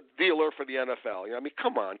pizza dealer for the NFL. I mean,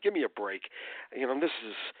 come on, give me a break.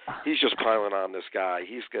 He's just piling on this guy.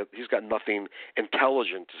 He's got nothing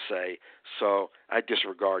intelligent to say, so I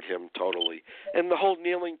disregard him totally. And the whole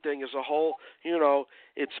kneeling thing as a whole,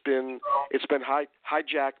 it's been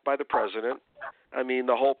hijacked by the president. I mean,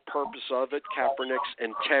 the whole purpose of it, Kaepernick's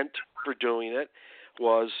intent for doing it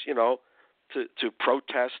was, to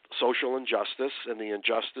protest social injustice and the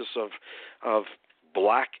injustice of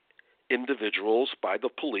black individuals by the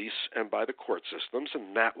police and by the court systems,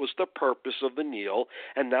 and that was the purpose of the kneel,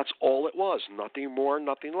 and that's all it was, nothing more,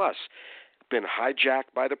 nothing less. Been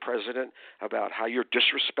hijacked by the president about how you're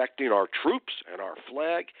disrespecting our troops and our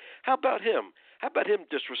flag. How about him? How about him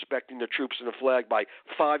disrespecting the troops and the flag by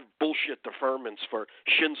 5 bullshit deferments for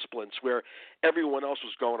shin splints where everyone else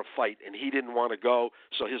was going to fight and he didn't want to go,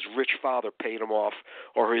 so his rich father paid him off,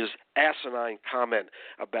 or his asinine comment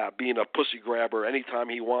about being a pussy grabber anytime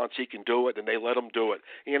he wants, he can do it, and they let him do it.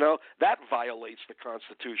 That violates the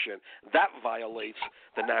Constitution. That violates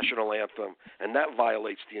the national anthem, and that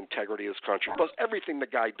violates the integrity of this country. Plus, everything the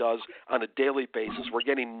guy does on a daily basis, we're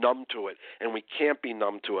getting numb to it, and we can't be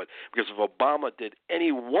numb to it, because if Obama did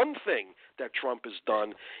any one thing that Trump has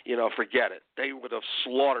done, forget it. They would have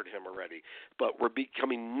slaughtered him already. But we're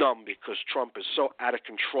becoming numb because Trump is so out of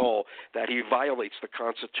control that he violates the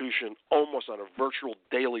Constitution almost on a virtual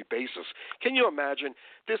daily basis. Can you imagine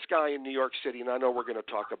this guy in New York City, and I know we're going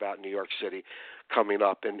to talk about New York City coming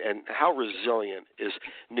up, and how resilient is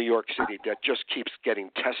New York City that just keeps getting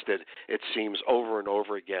tested, it seems, over and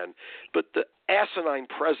over again. But the asinine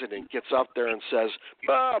president gets up there and says,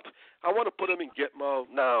 Bob, I want to put him in Gitmo.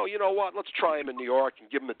 No, you know what? Let's try him in New York and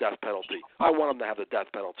give him the death penalty. I want him to have the death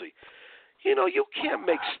penalty. You can't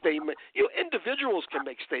make statements. Individuals can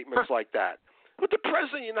make statements like that. But the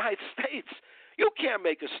President of the United States, you can't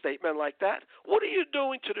make a statement like that. What are you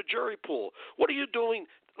doing to the jury pool? What are you doing?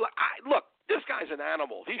 Look, this guy's an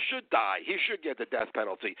animal. He should die. He should get the death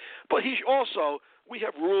penalty. But we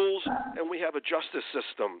have rules and we have a justice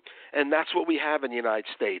system, and that's what we have in the United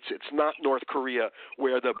States. It's not North Korea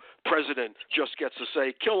where the president just gets to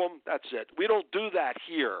say, kill him, that's it. We don't do that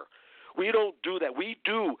here. We don't do that. We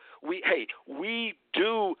do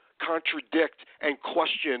contradict and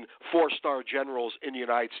question 4-star generals in the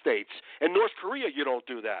United States. In North Korea, you don't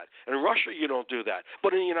do that. In Russia, you don't do that.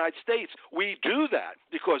 But in the United States, we do that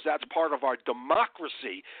because that's part of our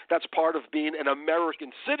democracy. That's part of being an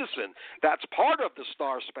American citizen. That's part of the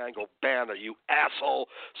Star-Spangled Banner, you asshole.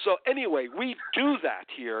 So anyway, we do that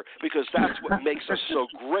here because that's what makes us so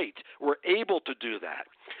great. We're able to do that.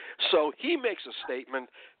 So he makes a statement.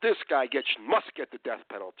 This guy must get the death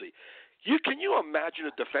penalty. Can you imagine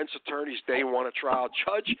a defense attorney's day one of trial?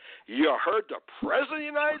 Judge, you heard the President of the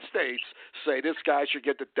United States say this guy should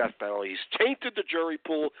get the death penalty. He's tainted the jury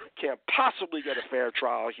pool, can't possibly get a fair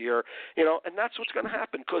trial here, and that's what's going to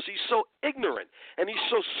happen because he's so ignorant and he's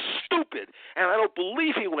so stupid. And I don't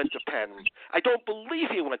believe he went to Penn. I don't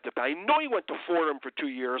believe he went to Penn. I know he went to Fordham for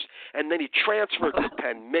 2 years, and then he transferred to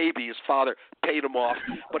Penn. Maybe his father paid him off.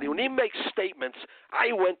 But when he makes statements,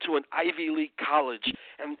 I went to an Ivy League college,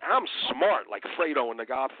 and I'm smart, like Fredo in The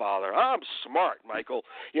Godfather. I'm smart, Michael.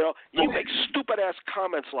 You make stupid-ass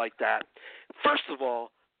comments like that. First of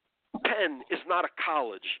all, Penn is not a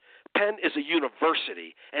college. Penn is a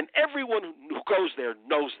university, and everyone who goes there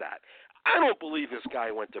knows that. I don't believe this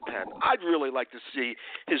guy went to Penn. I'd really like to see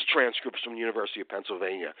his transcripts from the University of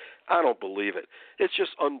Pennsylvania. I don't believe it. It's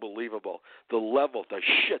just unbelievable, the level, the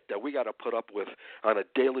shit that we got to put up with on a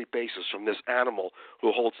daily basis from this animal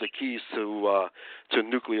who holds the keys to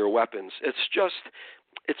nuclear weapons. It's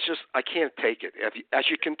just I can't take it. As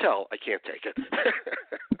you can tell, I can't take it.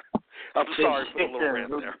 I'm sorry for the little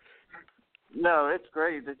rant there. No, it's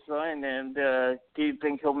great. It's fine. And do you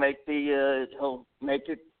think he'll make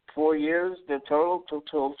it 4 years, the total, till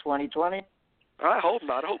 2020? I hope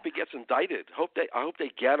not. I hope he gets indicted. I hope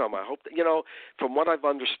they get him. I hope that, from what I've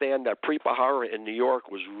understand, that Pripahara in New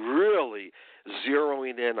York was really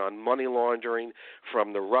zeroing in on money laundering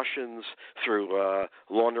from the Russians through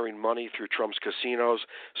laundering money through Trump's casinos.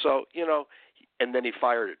 So, and then he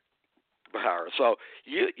fired Bahara. So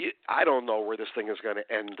I don't know where this thing is going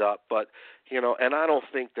to end up, but and I don't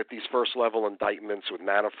think that these first level indictments with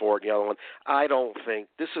Manafort and the other one, I don't think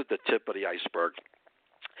this is the tip of the iceberg.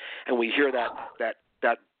 And we hear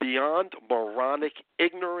that beyond moronic,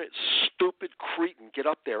 ignorant, stupid cretin get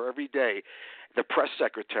up there every day, the press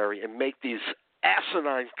secretary, and make these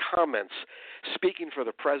asinine comments speaking for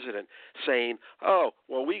the president, saying, oh,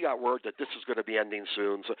 well, we got word that this is going to be ending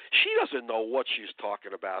soon. So she doesn't know what she's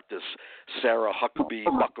talking about, this Sarah Huckabee,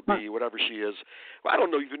 whatever she is. I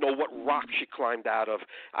don't even know what rock she climbed out of.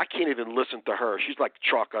 I can't even listen to her. She's like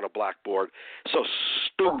chalk on a blackboard. So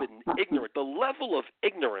stupid and ignorant. The level of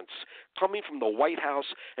ignorance coming from the White House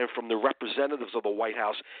and from the representatives of the White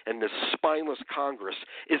House and this spineless Congress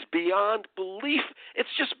is beyond belief. It's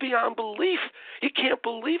just beyond belief. You can't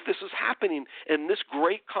believe this is happening in this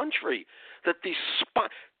great country, that these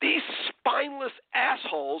spineless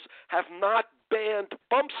assholes have not banned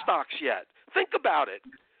bump stocks yet. Think about it.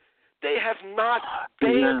 They have not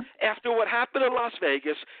banned, after what happened in Las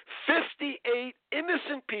Vegas, 58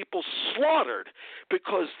 innocent people slaughtered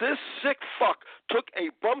because this sick fuck took a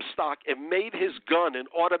bump stock and made his gun an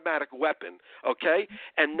automatic weapon, okay?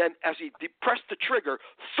 And then as he pressed the trigger,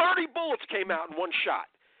 30 bullets came out in one shot.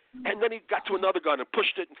 And then he got to another gun and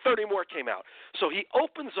pushed it, and 30 more came out. So he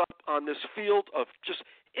opens up on this field of just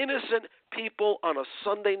innocent people on a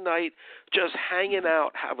Sunday night, just hanging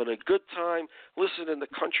out, having a good time, listening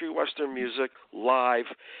to country western music live.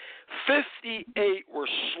 58 were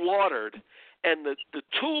slaughtered, and the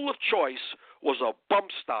tool of choice was a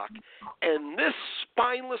bump stock. And this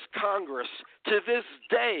spineless Congress, to this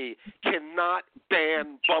day, cannot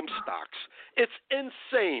ban bump stocks. It's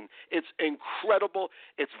insane. It's incredible.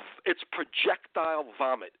 It's projectile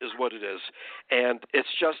vomit is what it is. And it's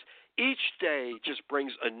just each day just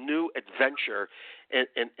brings a new adventure and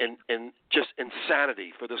just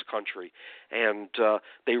insanity for this country. And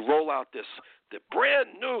they roll out the brand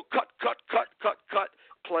new cut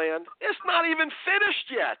plan. It's not even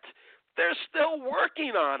finished yet. They're still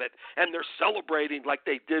working on it, and they're celebrating like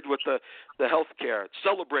they did with the health care,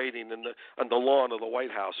 celebrating on the lawn of the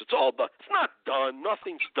White House. It's all done. It's not done.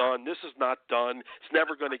 Nothing's done. This is not done. It's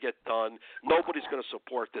never going to get done. Nobody's going to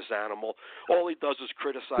support this animal. All he does is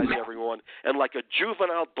criticize everyone. And like a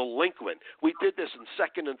juvenile delinquent, we did this in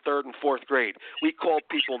 2nd and 3rd and 4th grade. We called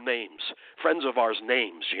people names, friends of ours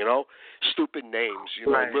names, stupid names,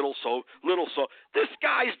 right. little so. This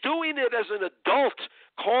guy's doing it as an adult,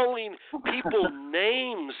 calling people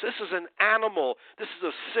names. This is an animal. This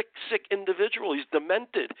is a sick individual. He's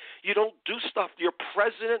demented. You don't do stuff. You're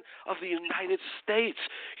president of the United States.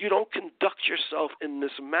 You don't conduct yourself in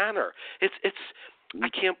this manner. It's I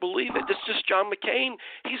can't believe it. This is just John McCain.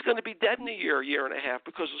 He's going to be dead in a year and a half,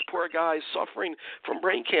 because this poor guy is suffering from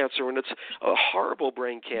brain cancer, and it's a horrible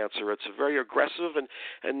brain cancer. It's very aggressive,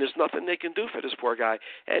 and there's nothing they can do for this poor guy.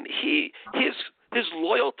 And his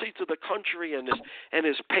loyalty to the country and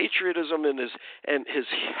his patriotism and his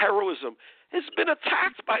heroism has been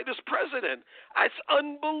attacked by this president. It's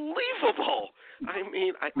unbelievable. I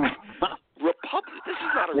mean, this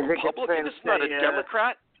is not a Republican. This is not a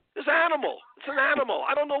Democrat. It's an animal. It's an animal.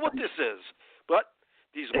 I don't know what this is, but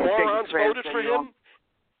these morons voted for him,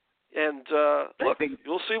 and look,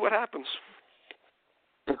 you'll see what happens.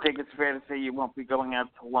 I think it's fair to say you won't be going out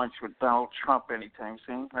to lunch with Donald Trump anytime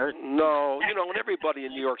soon, right? No, and everybody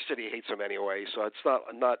in New York City hates him anyway, so it's not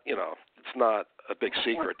it's not a big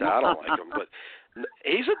secret that I don't like him, but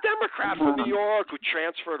he's a Democrat from New York who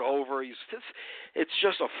transferred over. It's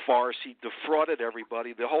just a farce. He defrauded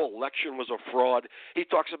everybody. The whole election was a fraud. He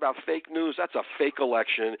talks about fake news. That's a fake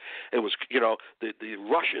election. It was, the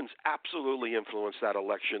Russians absolutely influenced that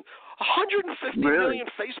election. 150 million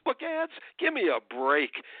Facebook ads? Give me a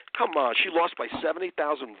break. Come on. She lost by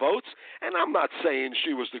 70,000 votes, and I'm not saying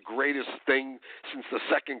she was the greatest thing since the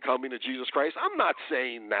second coming of Jesus Christ. I'm not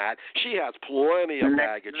saying that. She has plenty of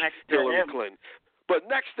baggage, Hillary Clinton. But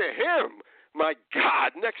next to him, my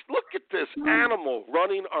God, look at this animal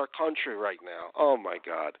running our country right now. Oh, my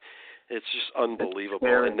God. It's just unbelievable.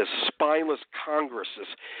 And this spineless Congress,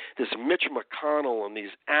 this Mitch McConnell and these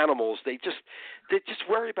animals, they just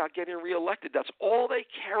worry about getting reelected. That's all they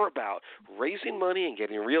care about, raising money and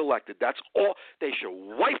getting reelected. That's all. They should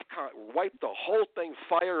wipe the whole thing,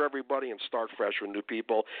 fire everybody, and start fresh with new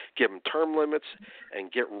people, give them term limits,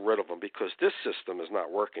 and get rid of them, because this system is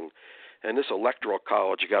not working. And this electoral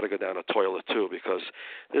college, you got to go down a toilet too, because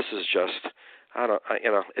this is just,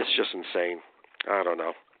 it's just insane. I don't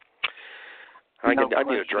know. I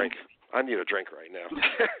need a drink. I need a drink right now.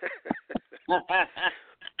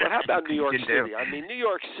 But how about New York City? I mean, New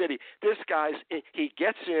York City, this guy's, he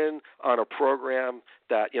gets in on a program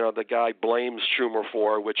that, the guy blames Schumer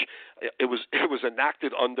for, which it was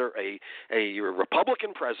enacted under a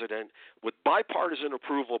Republican president with bipartisan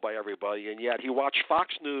approval by everybody, and yet he watched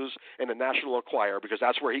Fox News and the National Enquirer, because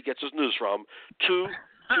that's where he gets his news from, two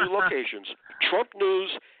two locations, Trump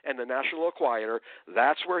News and the National Enquirer.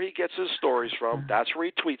 That's where he gets his stories from. That's where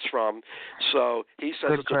he tweets from. So he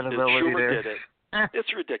says Schumer did it.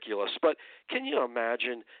 It's ridiculous. But can you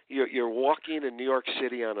imagine you're walking in New York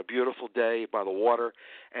City on a beautiful day by the water,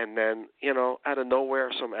 and then, out of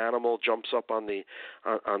nowhere some animal jumps up on the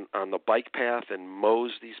bike path and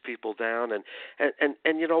mows these people down,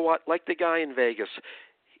 and you know what? Like the guy in Vegas,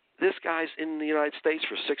 this guy's in the United States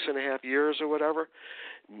for 6.5 years or whatever,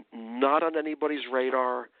 not on anybody's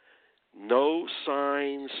radar, no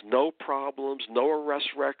signs, no problems, no arrest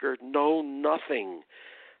record, no nothing.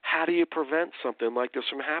 How do you prevent something like this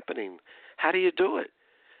from happening? How do you do it?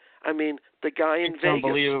 I mean, the guy in Vegas.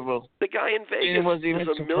 Unbelievable. The guy in Vegas was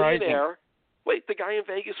a millionaire. Wait, the guy in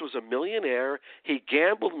Vegas was a millionaire. He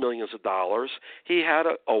gambled millions of dollars. He had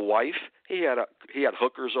a wife. He had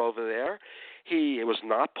hookers over there. He was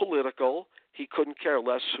not political. He couldn't care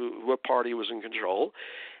less what party was in control.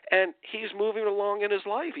 And he's moving along in his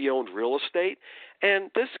life. He owned real estate. And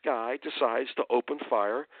this guy decides to open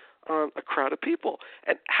fire on a crowd of people.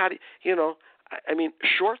 And how do I mean,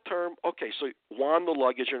 short term, okay, so wand the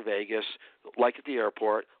luggage in Vegas, like at the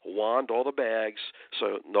airport, wand all the bags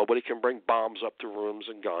so nobody can bring bombs up to rooms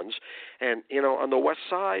and guns. And, on the west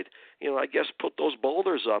side, I guess put those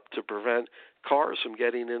boulders up to prevent cars from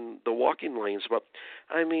getting in the walking lanes. But,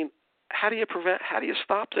 I mean, how do you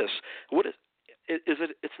stop this? Is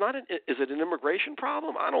it an immigration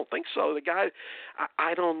problem? I don't think so. The guy,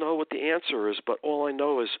 I don't know what the answer is, but all I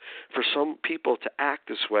know is for some people to act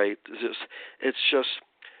this way,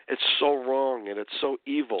 it's so wrong and it's so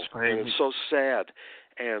evil and it's so sad.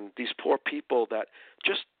 And these poor people that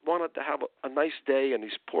just wanted to have a nice day, and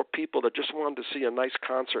these poor people that just wanted to see a nice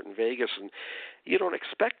concert in Vegas, and you don't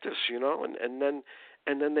expect this, and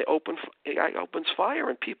then the guy opens fire,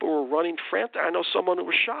 and people were running frantic. I know someone who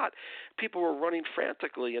was shot. People were running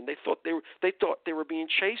frantically, and they thought they were being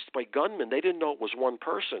chased by gunmen. They didn't know it was one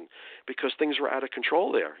person because things were out of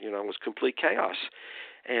control there. It was complete chaos,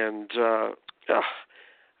 and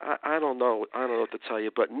I don't know. I don't know what to tell you.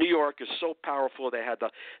 But New York is so powerful. They had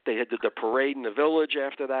the parade in the Village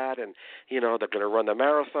after that, and they're going to run the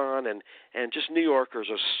marathon, and just New Yorkers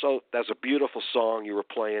are so. That's a beautiful song you were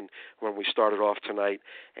playing when we started off tonight,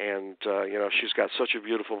 and she's got such a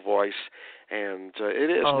beautiful voice, and it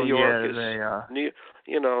is New York is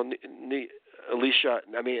Alicia.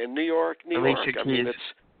 I mean, in New York. I mean,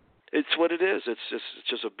 it's what it is. It's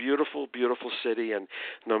just a beautiful, beautiful city, and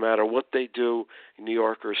no matter what they do, New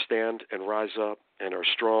Yorkers stand and rise up and are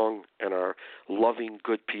strong and are loving,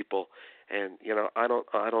 good people. And I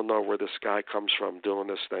don't know where this guy comes from doing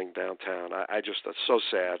this thing downtown. That's so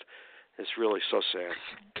sad. It's really so sad.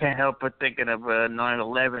 Can't help but thinking of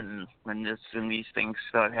 9/11 when these things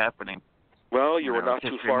start happening. Well, you were not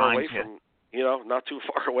too far away from. Not too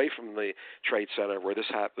far away from the Trade Center where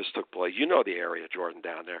this took place. You know the area, Jordan,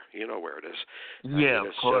 down there. You know where it is. Yeah,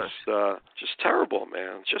 of course. Just terrible,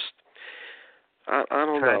 man. Just, I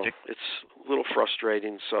don't Tragic. know. It's a little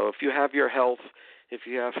frustrating. So if you have your health, if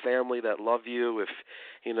you have family that love you, if,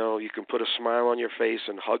 you can put a smile on your face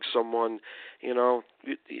and hug someone, you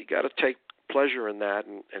got to take pleasure in that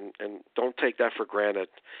and don't take that for granted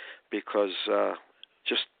because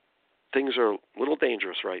just things are a little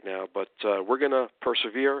dangerous right now, but we're going to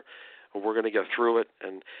persevere, and we're going to get through it.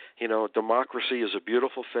 And, democracy is a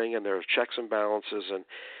beautiful thing, and there are checks and balances,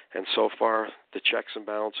 and so far the checks and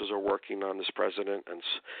balances are working on this president, and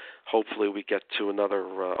hopefully we get to another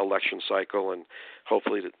election cycle, and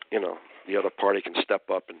hopefully, the other party can step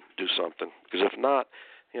up and do something. Because if not,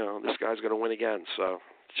 this guy's going to win again. So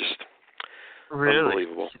just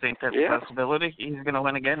unbelievable. You think that's a possibility? He's going to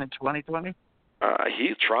win again in 2020?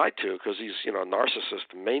 He tried to because he's, a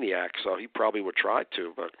narcissist and maniac, so he probably would try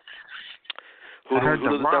to. But who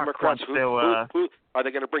do the Democrats? Who are they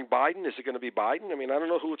going to bring? Biden? Is it going to be Biden? I mean, I don't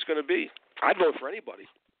know who it's going to be. I'd vote for anybody.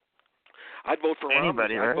 I'd vote for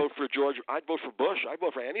anybody. Romney. I'd vote for George. I'd vote for Bush. I'd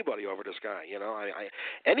vote for anybody over this guy.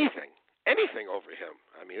 Anything over him.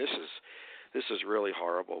 I mean, this is really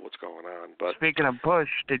horrible. What's going on? But speaking of Bush,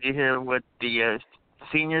 did you hear what the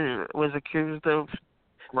senior was accused of?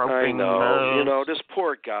 I know. This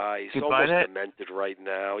poor guy, he's almost demented right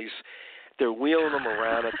now. They're wheeling him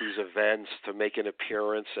around at these events to make an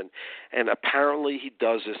appearance, and apparently he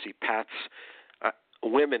does this. He pats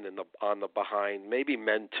women on the behind, maybe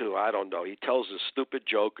men too. I don't know. He tells a stupid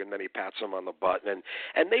joke and then he pats them on the butt, and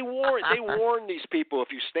they warn these people,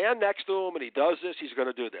 if you stand next to him and he does this, he's going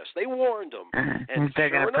to do this. They warned him. And he's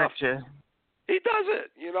taking a picture. He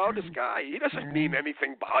doesn't. This guy, he doesn't mean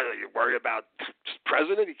anything. Worry about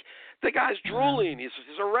president. The guy's drooling. He's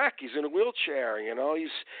a wreck. He's in a wheelchair. He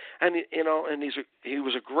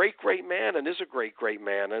was a great man, and is a great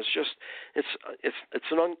man. And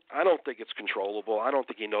I don't think it's controllable. I don't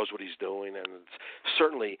think he knows what he's doing, and it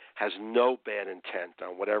certainly has no bad intent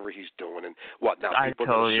on whatever he's doing. And what now? People are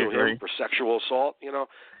going to sue him for sexual assault. I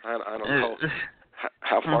don't know.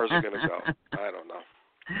 How far is it going to go? I don't know.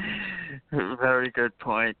 Very good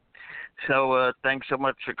point. So thanks so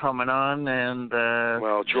much for coming on. And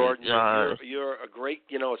well, Jordan, you're a great.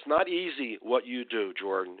 It's not easy what you do,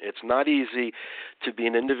 Jordan. It's not easy to be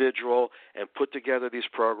an individual and put together these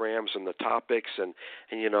programs and the topics, and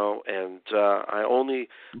I only,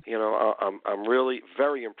 I'm really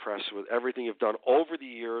very impressed with everything you've done over the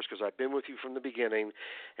years, because I've been with you from the beginning,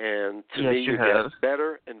 and to me you get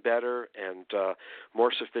better and better and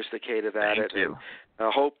more sophisticated at it. Thank you. And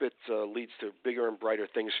I hope it leads to bigger and brighter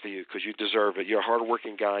things for you, because you deserve it. You're a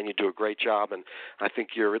hard-working guy, and you do a great job, and I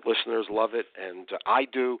think your listeners love it, and I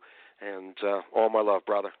do, and all my love,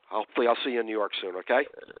 brother. Hopefully I'll see you in New York soon, okay?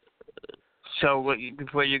 So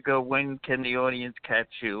before you go, when can the audience catch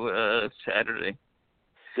you? Saturday?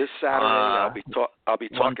 This Saturday I'll be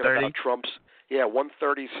talking 1:30? about Trump's. Yeah,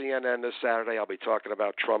 1:30 CNN this Saturday. I'll be talking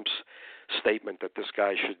about Trump's statement that this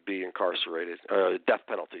guy should be incarcerated, death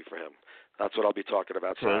penalty for him. That's what I'll be talking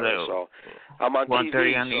about Saturday. So I'm on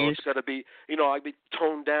TV, so it's going to be, I'll be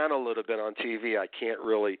toned down a little bit on TV. I can't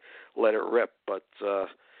really let it rip, but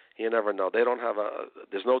you never know. They don't have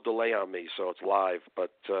there's no delay on me, so it's live.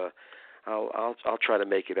 But I'll try to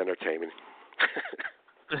make it entertaining.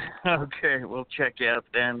 Okay, we'll check you out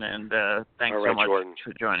then, and thanks All right, so much Jordan.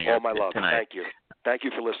 for joining all us my love. tonight. Thank you. Thank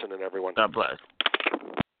you for listening, everyone. God bless.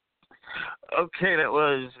 Okay, that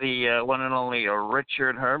was the one and only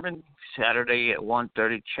Richard Herman. Saturday at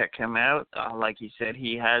 1:30. Check him out. Like he said,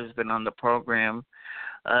 he has been on the program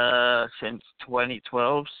since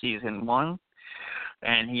 2012, season 1.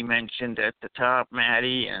 And he mentioned at the top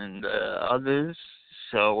Maddie and others.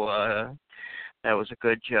 So that was a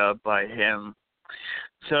good job by him.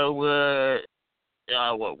 So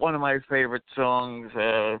one of my favorite songs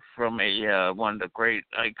from one of the great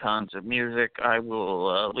icons of music, I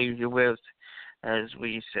will leave you with as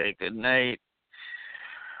we say goodnight.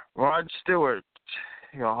 Rod Stewart,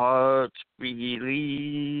 your hearts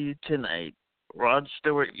believe tonight. Rod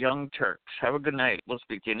Stewart, Young Turks. Have a good night. We'll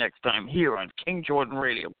speak to you next time here on King Jordan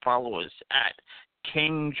Radio. Follow us at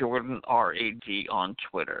King Jordan RAD on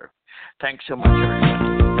Twitter. Thanks so much,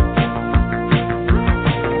 everybody.